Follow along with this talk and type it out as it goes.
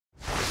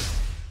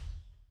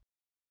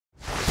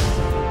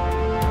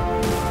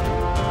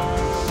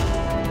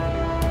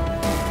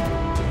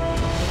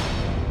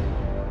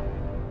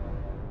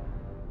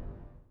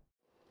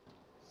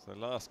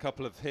last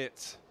couple of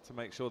hits to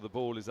make sure the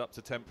ball is up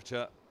to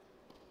temperature,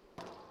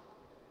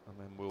 and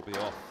then we'll be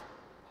off.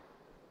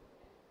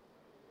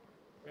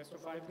 Best of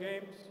 5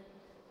 games.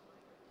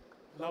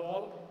 Love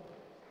all.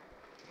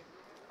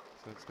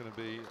 So it's going to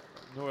be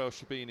Nour El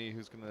Sherbini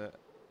who's going to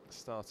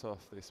start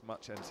off this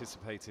much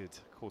anticipated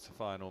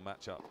quarter-final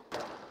matchup.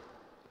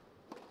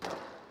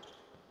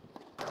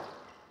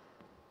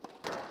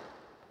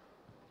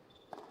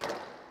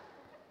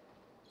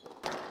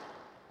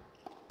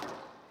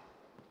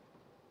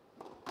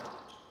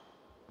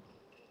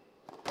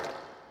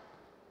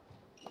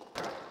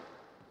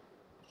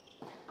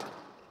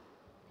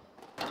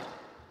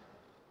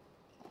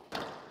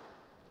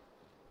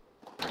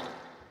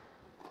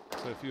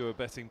 So if you were a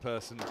betting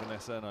person,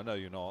 Vanessa, and I know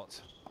you're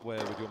not, where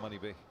would your money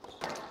be?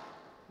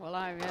 Well,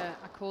 I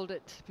called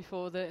it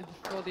before the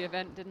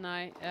event, didn't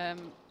I?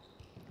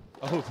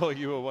 Oh, well,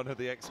 you were one of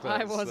the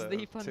experts. I was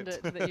the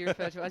pundit that you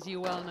referred to, as you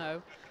well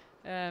know.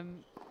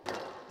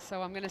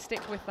 So I'm going to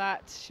stick with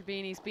that.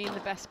 Sherbini's been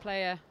the best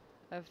player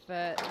of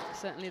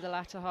certainly the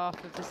latter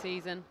half of the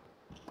season,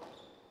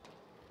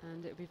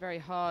 and it would be very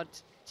hard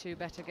to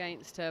bet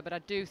against her. But I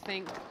do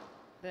think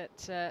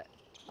that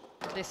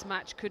this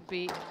match could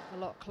be a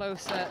lot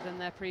closer than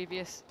their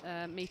previous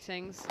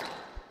meetings.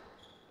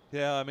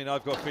 Yeah, I mean,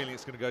 I've got a feeling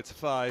it's going to go to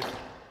 5. I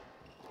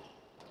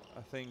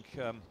think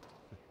I'd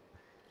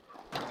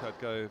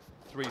go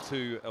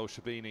 3-2 El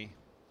Sherbini.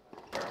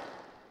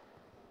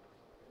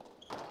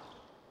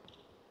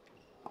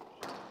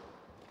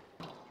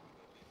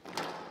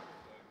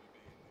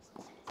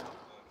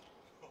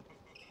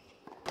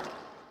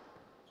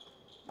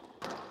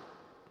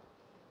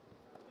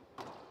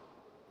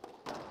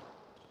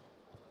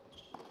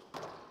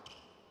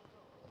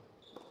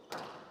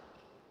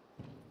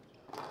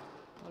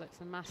 It's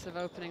a massive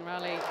opening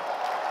rally.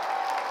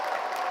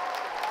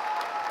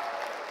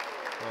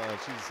 Well,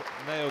 she's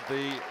nailed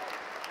the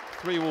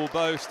 3-wall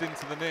boast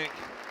into the nick.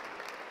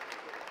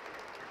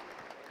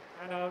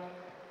 And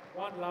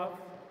 1 love.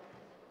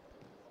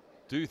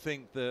 Do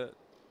think that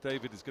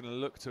David is going to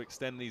look to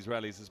extend these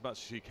rallies as much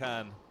as she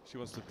can. She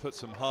wants to put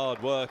some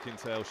hard work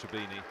into El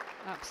Sherbini.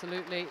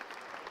 Absolutely.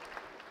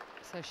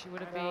 So she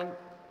would have been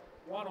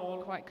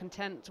quite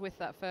content with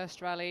that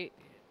first rally.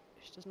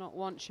 She does not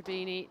want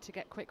Sherbini to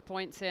get quick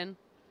points in.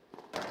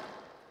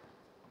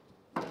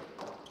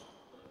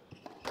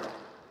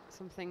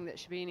 Something that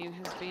Sherbini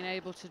has been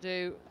able to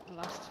do the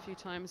last few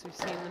times we've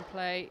seen them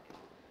play.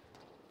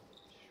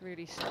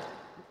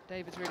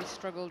 David's really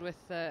struggled with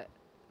the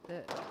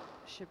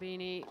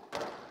Sherbini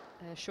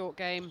short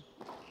game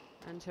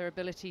and her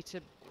ability to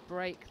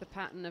break the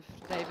pattern of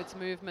David's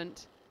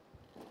movement.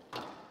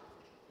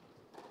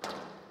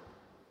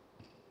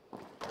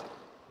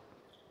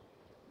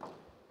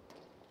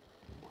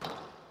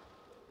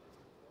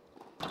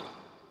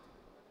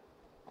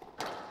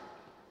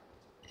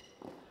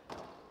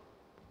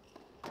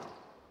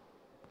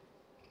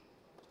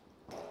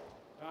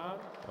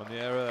 On the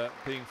error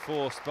being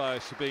forced by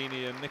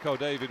Sherbini, and Nicole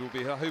David will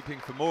be hoping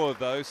for more of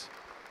those.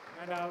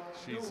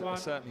 She's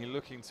certainly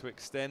looking to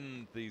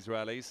extend these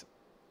rallies.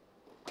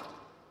 Of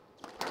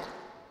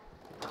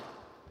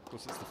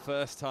course, it's the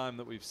first time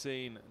that we've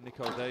seen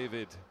Nicole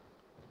David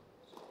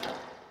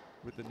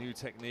with the new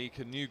technique,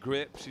 a new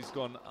grip. She's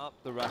gone up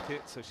the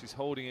racket, so she's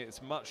holding it.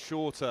 It's much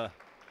shorter.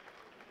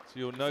 So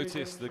you'll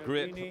notice the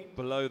grip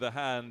below the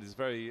hand is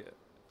very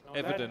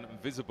evident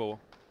and visible.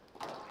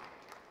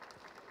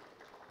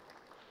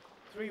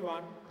 3-1.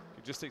 Could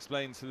you just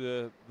explain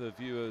to the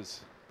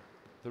viewers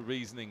the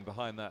reasoning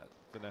behind that,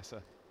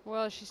 Vanessa?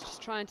 Well, she's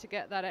just trying to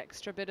get that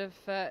extra bit of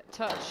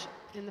touch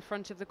in the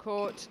front of the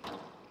court.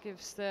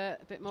 Gives a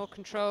bit more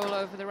control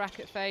over the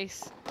racket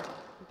face,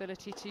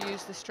 ability to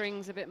use the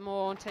strings a bit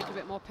more and take a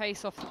bit more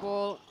pace off the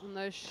ball on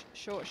those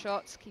short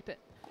shots, keep it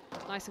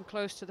nice and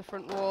close to the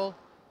front wall,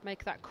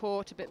 make that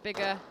court a bit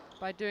bigger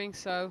by doing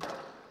so.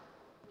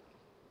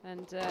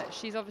 And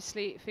she's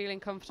obviously feeling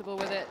comfortable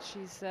with it.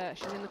 She's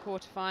in the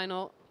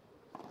quarter-final.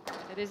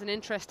 It is an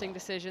interesting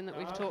decision that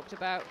we've talked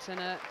about in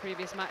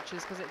previous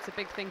matches, because it's a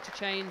big thing to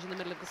change in the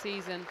middle of the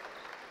season.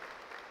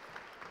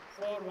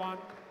 4-1.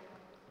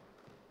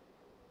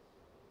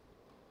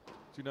 Do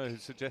you know who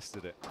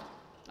suggested it?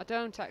 I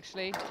don't,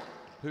 actually.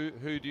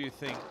 Who do you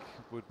think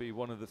would be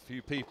one of the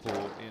few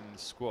people in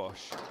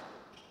squash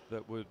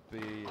that would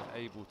be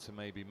able to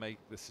maybe make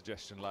the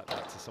suggestion like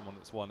that to someone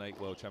that's won 8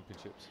 World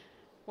Championships?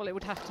 Well, it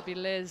would have to be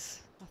Liz.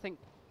 I think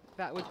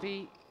that would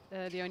be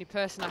the only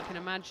person I can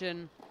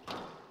imagine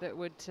that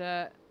would...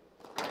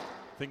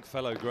 Think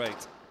fellow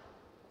great.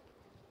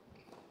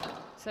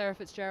 Sarah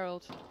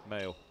Fitzgerald.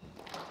 Male.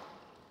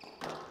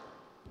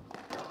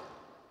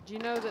 Do you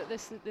know that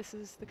this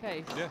is the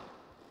case? Yeah.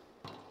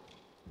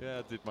 Yeah,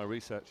 I did my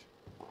research.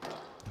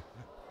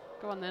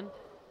 Go on then.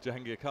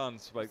 Jahangir Khan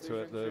spoke to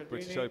her at the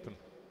British Open.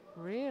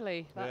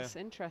 Really? That's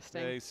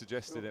interesting. Yeah, he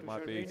suggested it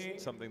might be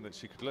something that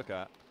she could look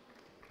at.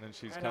 And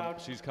she's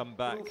come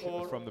back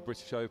from the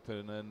British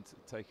Open and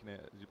taken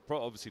it.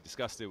 Obviously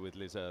discussed it with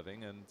Liz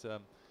Irving and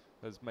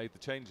has made the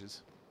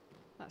changes.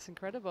 That's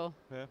incredible.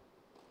 Yeah.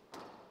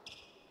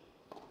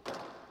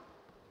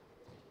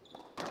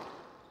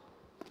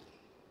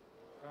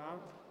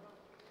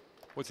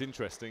 What's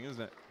interesting,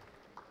 isn't it?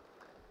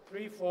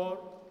 3-4.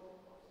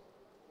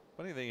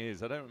 Funny thing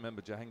is, I don't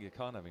remember Jahangir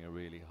Khan having a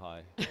really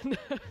high.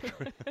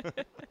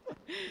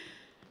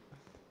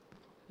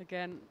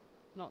 Again,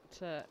 not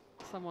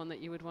someone that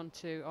you would want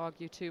to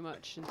argue too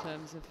much in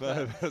terms of.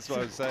 No, that's what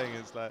I'm saying.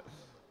 It's like,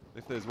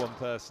 if there's one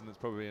person that's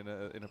probably in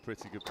a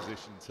pretty good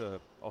position to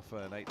offer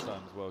an 8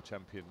 times world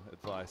champion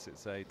advice,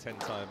 it's a 10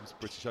 times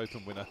British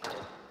Open winner.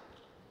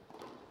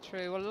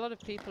 True. Well, a lot of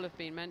people have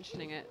been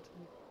mentioning it,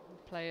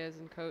 players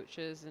and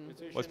coaches, and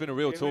well, it's been a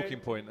real talking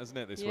point, hasn't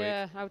it, this week?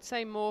 Yeah, I would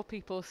say more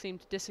people seem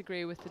to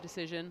disagree with the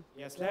decision.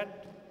 Yes,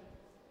 lad.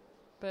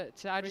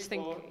 But I just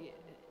think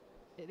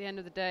at the end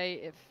of the day,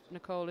 if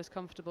Nicole is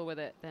comfortable with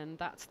it, then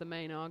that's the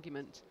main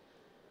argument.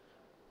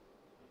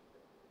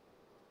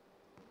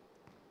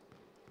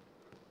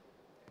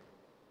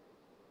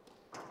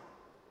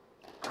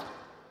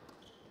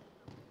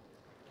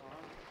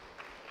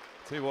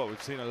 Tell you what,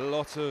 we've seen a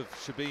lot of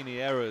Sherbini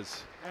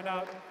errors,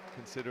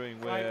 considering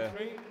we're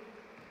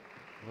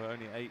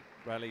only 8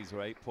 rallies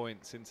or 8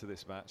 points into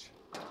this match.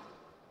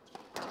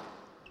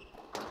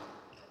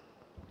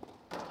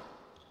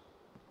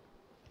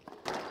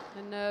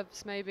 The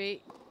nerves,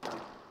 maybe.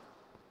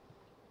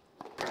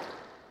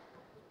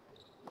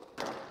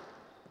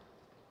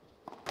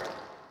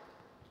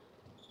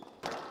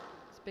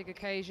 It's a big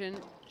occasion.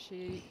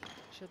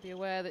 She'll be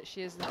aware that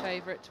she is the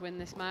favourite to win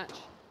this match,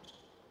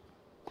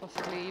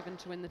 possibly even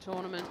to win the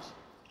tournament.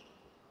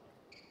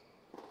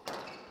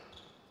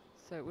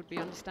 So it would be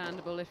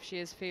understandable if she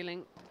is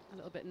feeling a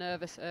little bit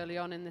nervous early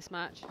on in this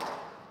match.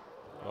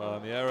 Well,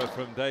 and the error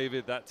from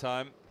David that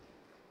time.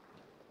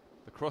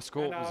 The cross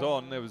court was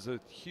on. There was a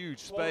huge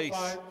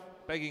space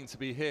begging to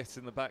be hit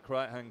in the back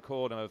right-hand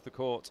corner of the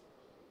court.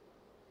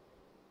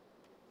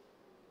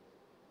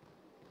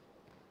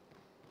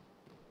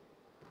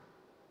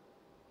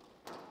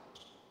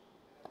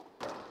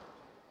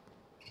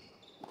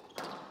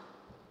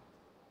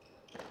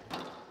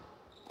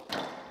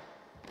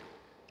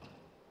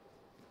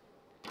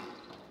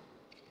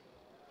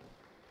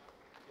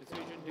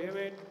 Decision,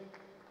 David.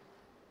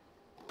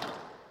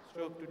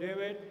 Stroke to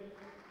David.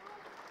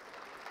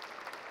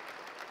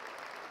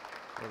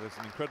 Well, there's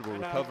an incredible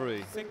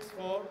recovery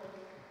 6-4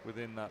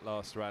 within that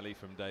last rally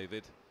from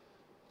David.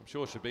 I'm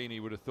sure Sherbini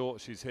would have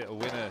thought she's hit a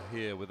winner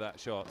here with that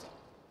shot.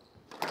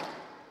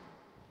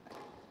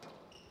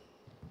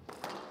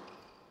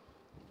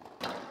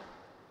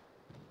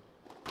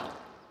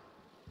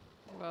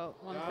 Well,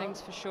 one thing's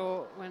for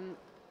sure, when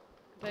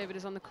David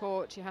is on the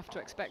court, you have to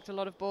expect a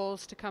lot of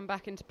balls to come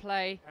back into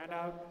play. And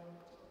out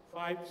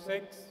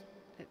 5-6.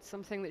 It's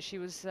something that she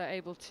was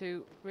able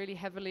to really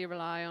heavily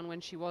rely on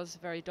when she was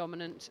very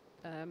dominant,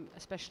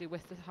 especially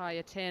with the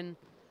higher tin,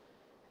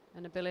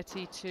 an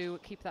ability to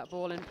keep that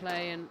ball in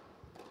play and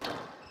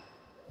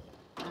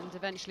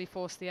eventually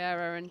force the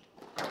error and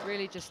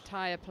really just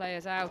tire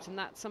players out. And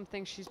that's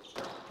something she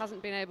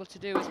hasn't been able to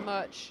do as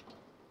much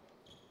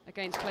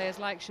against players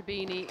like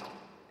Sherbini,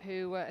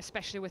 who,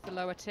 especially with the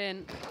lower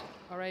tin,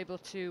 are able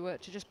to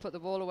just put the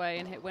ball away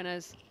and hit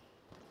winners.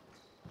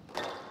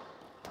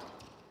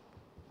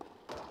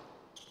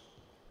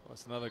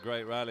 That's another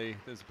great rally.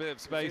 There's a bit of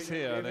space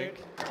here, I think.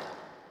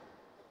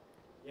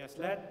 Yes,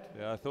 lad.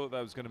 Yeah, I thought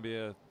that was going to be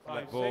a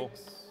net ball.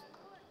 5-6.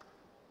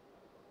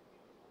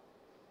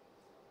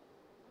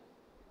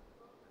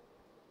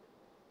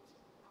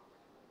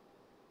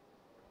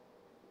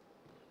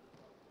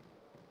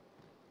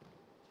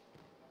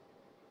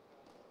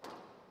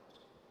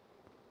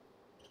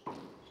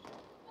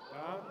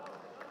 Down.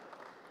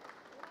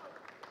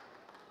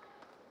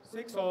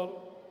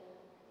 6-all.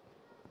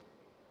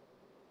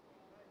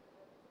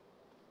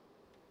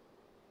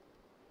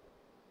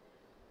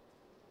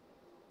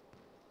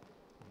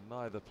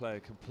 Neither player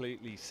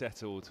completely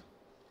settled.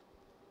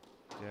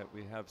 Yet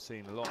we have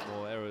seen a lot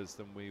more errors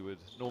than we would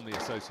normally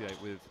associate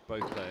with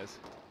both players.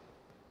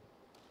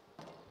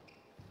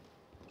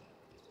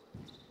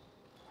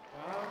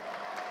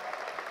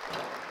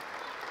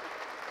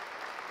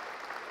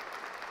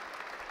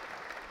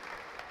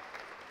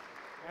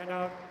 And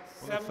out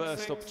One of the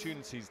first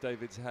opportunities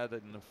David's had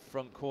in the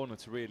front corner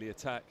to really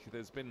attack.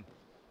 She's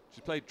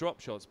played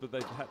drop shots, but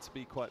they've had to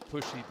be quite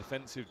pushy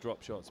defensive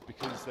drop shots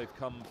because they've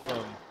come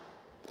from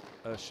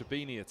a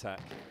Sherbini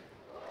attack.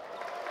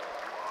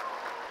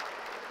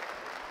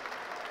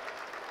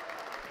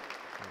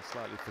 And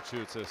slightly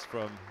fortuitous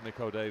from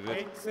Nicole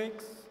David.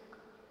 8-6.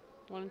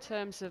 Well, in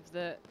terms of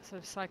the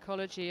sort of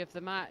psychology of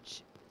the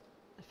match,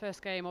 the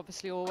first game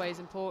obviously always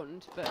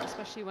important, but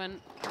especially when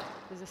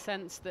there's a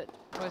sense that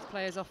both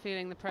players are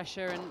feeling the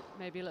pressure and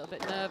maybe a little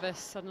bit nervous,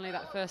 suddenly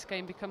that first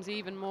game becomes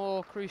even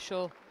more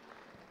crucial,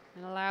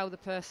 and allow the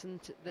person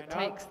that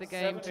takes the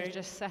game to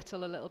just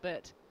settle a little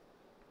bit.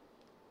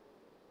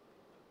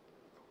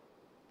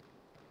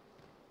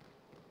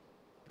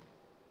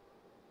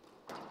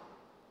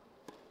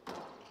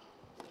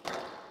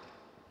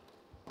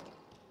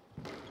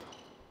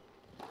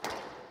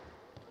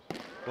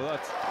 Well,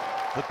 that's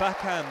the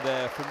backhand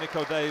there from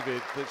Nicole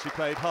David that she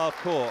played half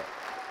court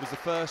was the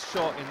first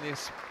shot in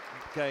this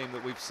game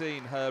that we've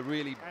seen her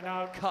really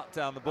cut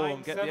down the ball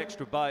and get the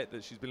extra bite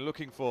that she's been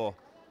looking for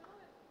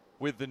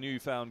with the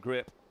newfound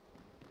grip.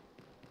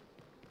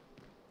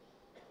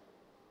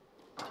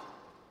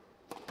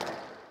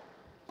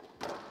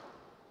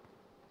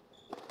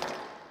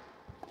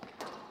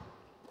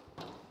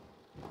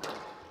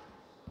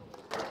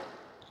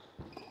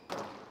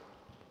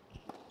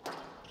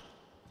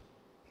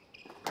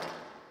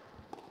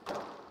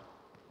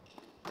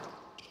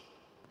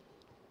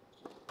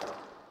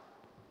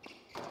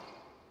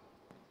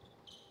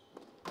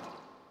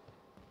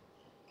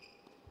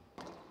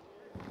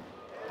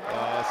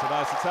 It's a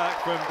nice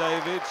attack from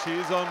David. She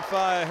is on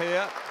fire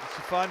here.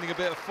 She's finding a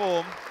bit of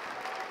form.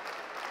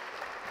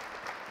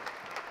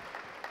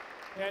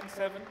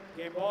 10-7,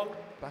 game ball.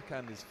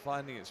 Backhand is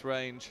finding its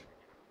range.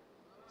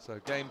 So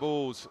game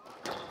balls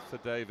for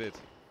David.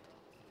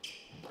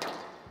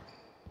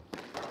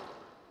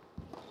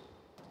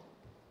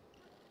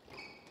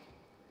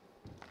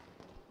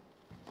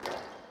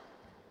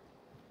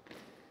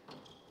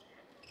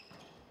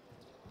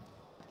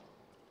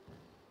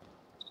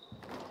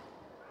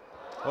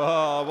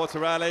 Oh, what a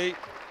rally.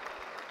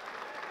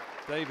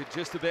 David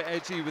just a bit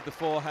edgy with the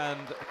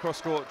forehand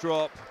cross-court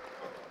drop.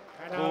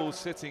 Ball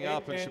sitting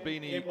up and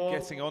Sherbini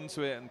getting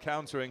onto it and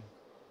countering.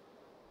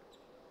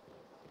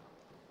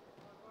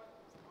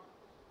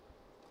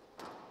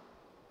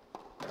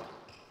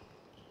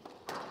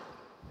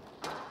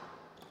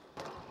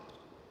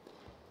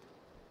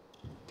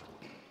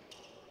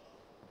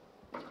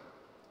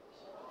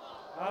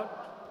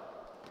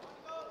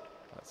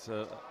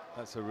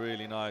 That's a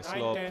really nice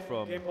lob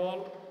from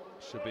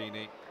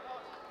Sherbini.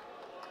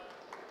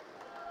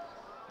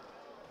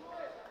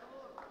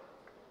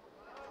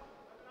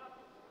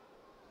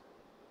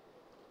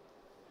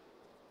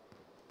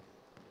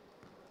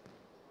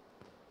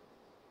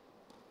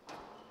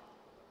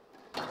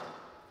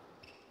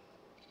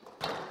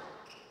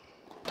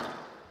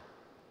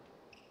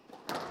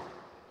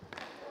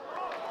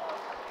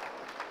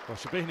 Well,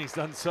 Sherbini's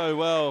done so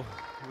well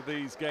with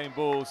these game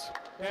balls.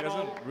 She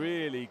hasn't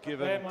really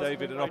given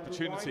David an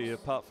opportunity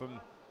apart from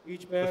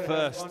the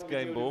first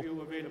game ball.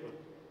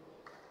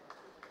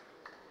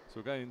 So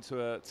we're going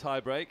into a tie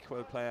break where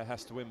the player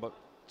has to win but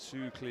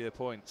 2 clear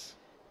points.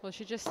 Well,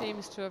 she just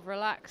seems to have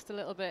relaxed a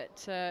little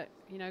bit,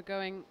 you know,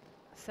 going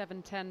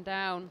 7-10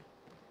 down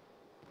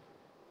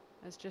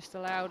has just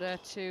allowed her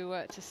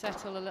to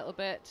settle a little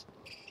bit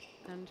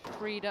and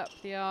freed up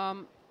the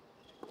arm.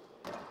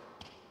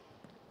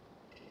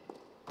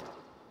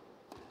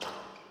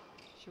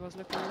 She was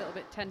looking a little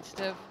bit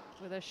tentative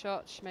with her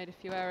shot. She made a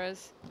few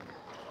errors.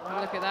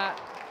 And look at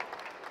that.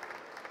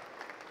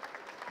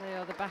 They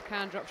are the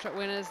backhand drop shot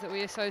winners that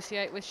we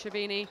associate with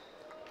Sherbini.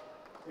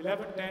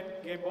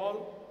 11-10, game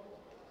ball.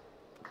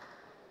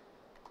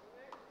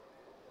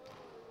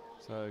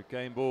 So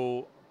game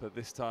ball, but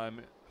this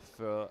time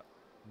for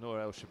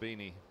Nour El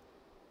Sherbini.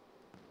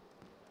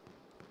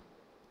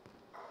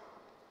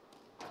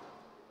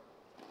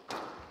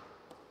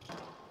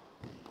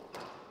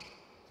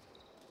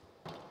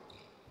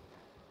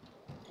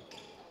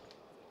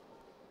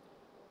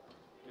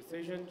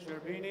 Decision,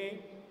 Sherbini.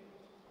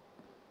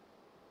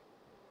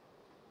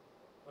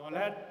 No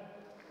let.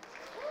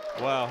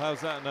 Wow, how's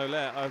that no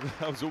let?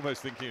 I was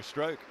almost thinking a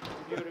stroke.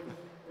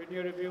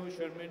 Video review,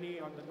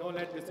 Sherbini on the no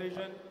let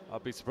decision.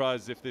 I'd be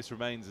surprised if this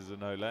remains as a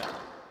no let.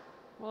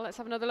 Well, let's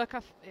have another look.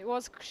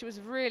 She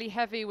was really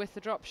heavy with the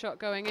drop shot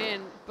going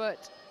in,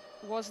 but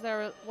was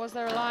there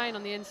a line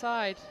on the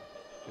inside?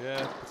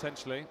 Yeah,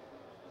 potentially.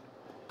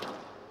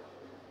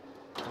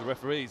 The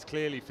referees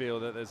clearly feel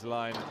that there's a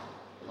line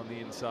on the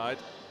inside.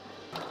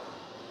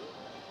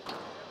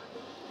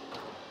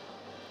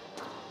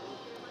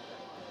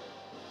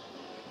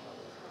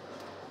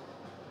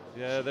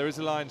 Yeah, there is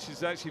a line.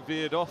 She's actually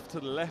veered off to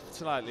the left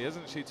slightly,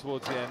 hasn't she,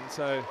 towards the end?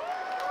 So,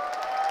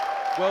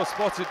 well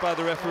spotted by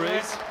the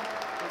referees.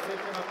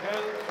 Decision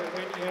upheld.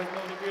 Sherbini has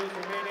no reviews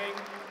remaining.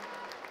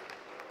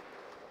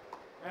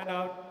 And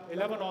out,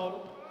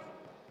 11-all.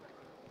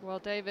 Well,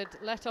 David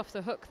let off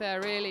the hook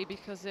there, really,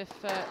 because if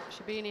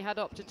Sherbini had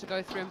opted to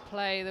go through and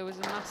play, there was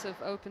a massive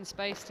open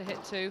space to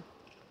hit to.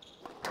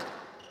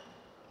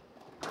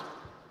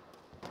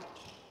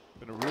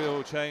 Been a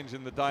real change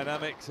in the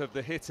dynamics of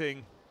the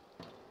hitting.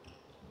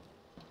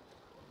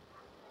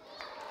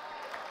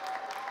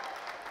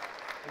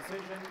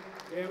 Decision,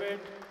 David.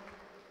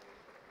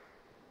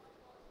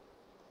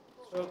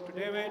 Stroke to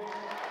David.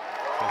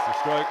 That's a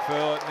stroke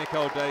for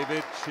Nicole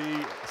David.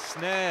 She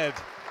snared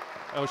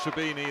El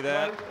Sherbini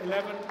there.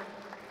 12-11,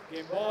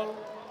 game ball.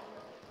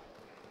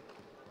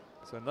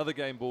 So another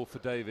game ball for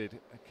David.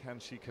 Can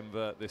she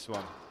convert this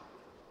one?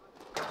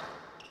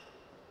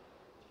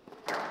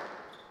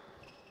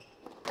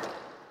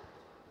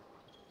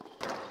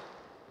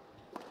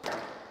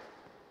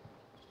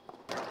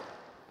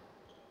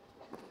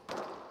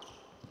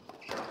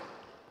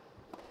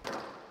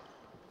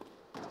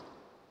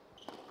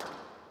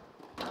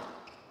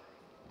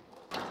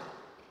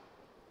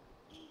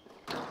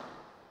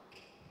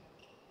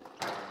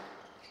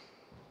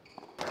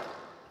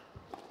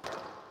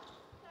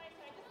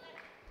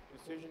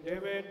 Decision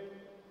David.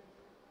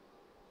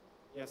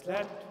 Yes,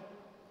 led.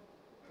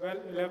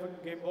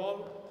 12-11 game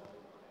ball.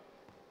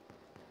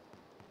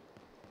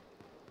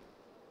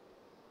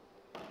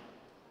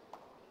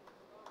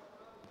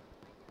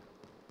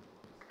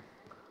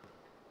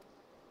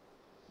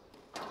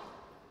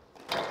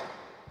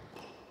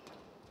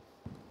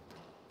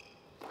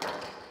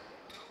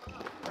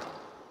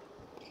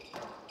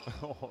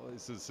 Oh,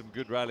 this is some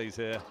good rallies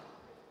here.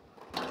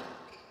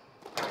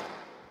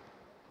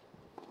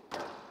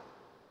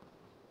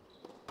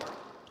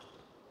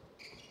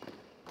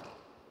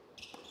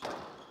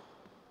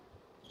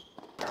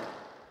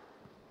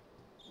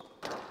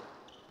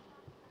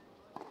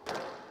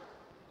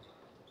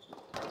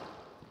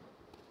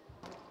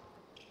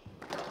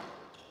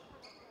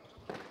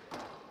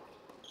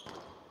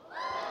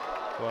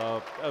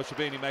 Well,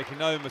 Sherbini making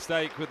no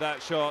mistake with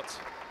that shot.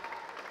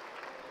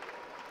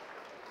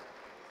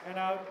 And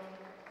out,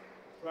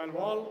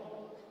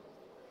 12-all.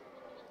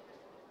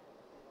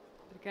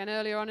 Again,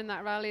 earlier on in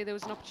that rally, there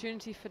was an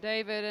opportunity for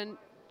David, and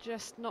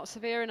just not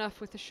severe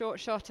enough with the short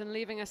shot and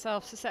leaving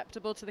herself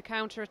susceptible to the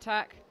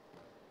counter-attack.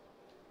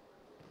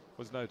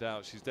 Was no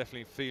doubt she's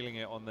definitely feeling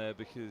it on there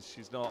because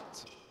she's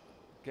not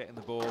getting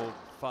the ball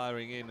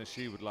firing in as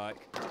she would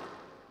like.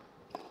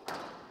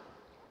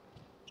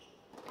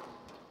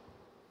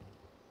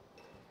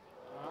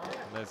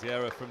 And there's the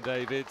error from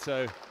David,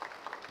 so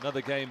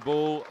another game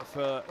ball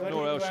for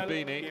Nour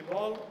Sherbini.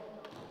 Well,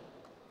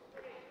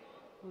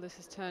 this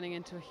is turning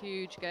into a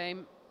huge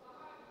game.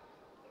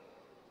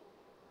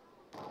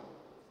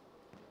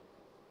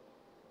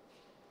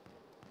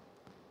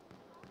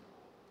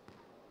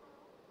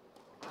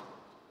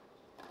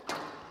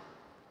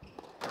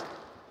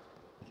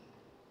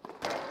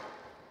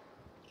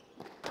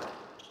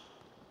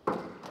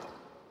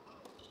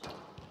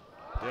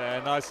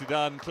 Yeah, nicely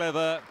done,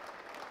 clever.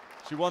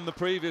 She won the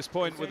previous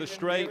point with a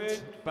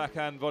straight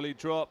backhand volley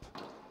drop.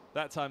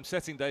 That time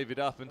setting David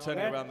up and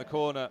turning around the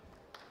corner.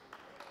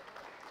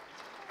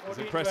 It was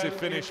an impressive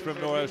finish from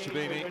Nour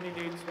Sherbini.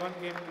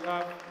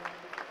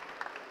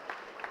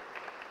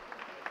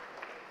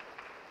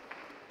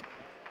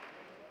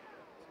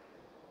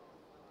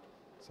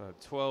 So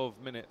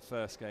 12-minute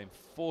first game,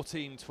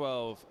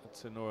 14-12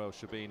 to Nour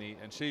Sherbini,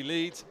 and she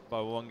leads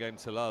by 1 game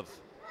to love.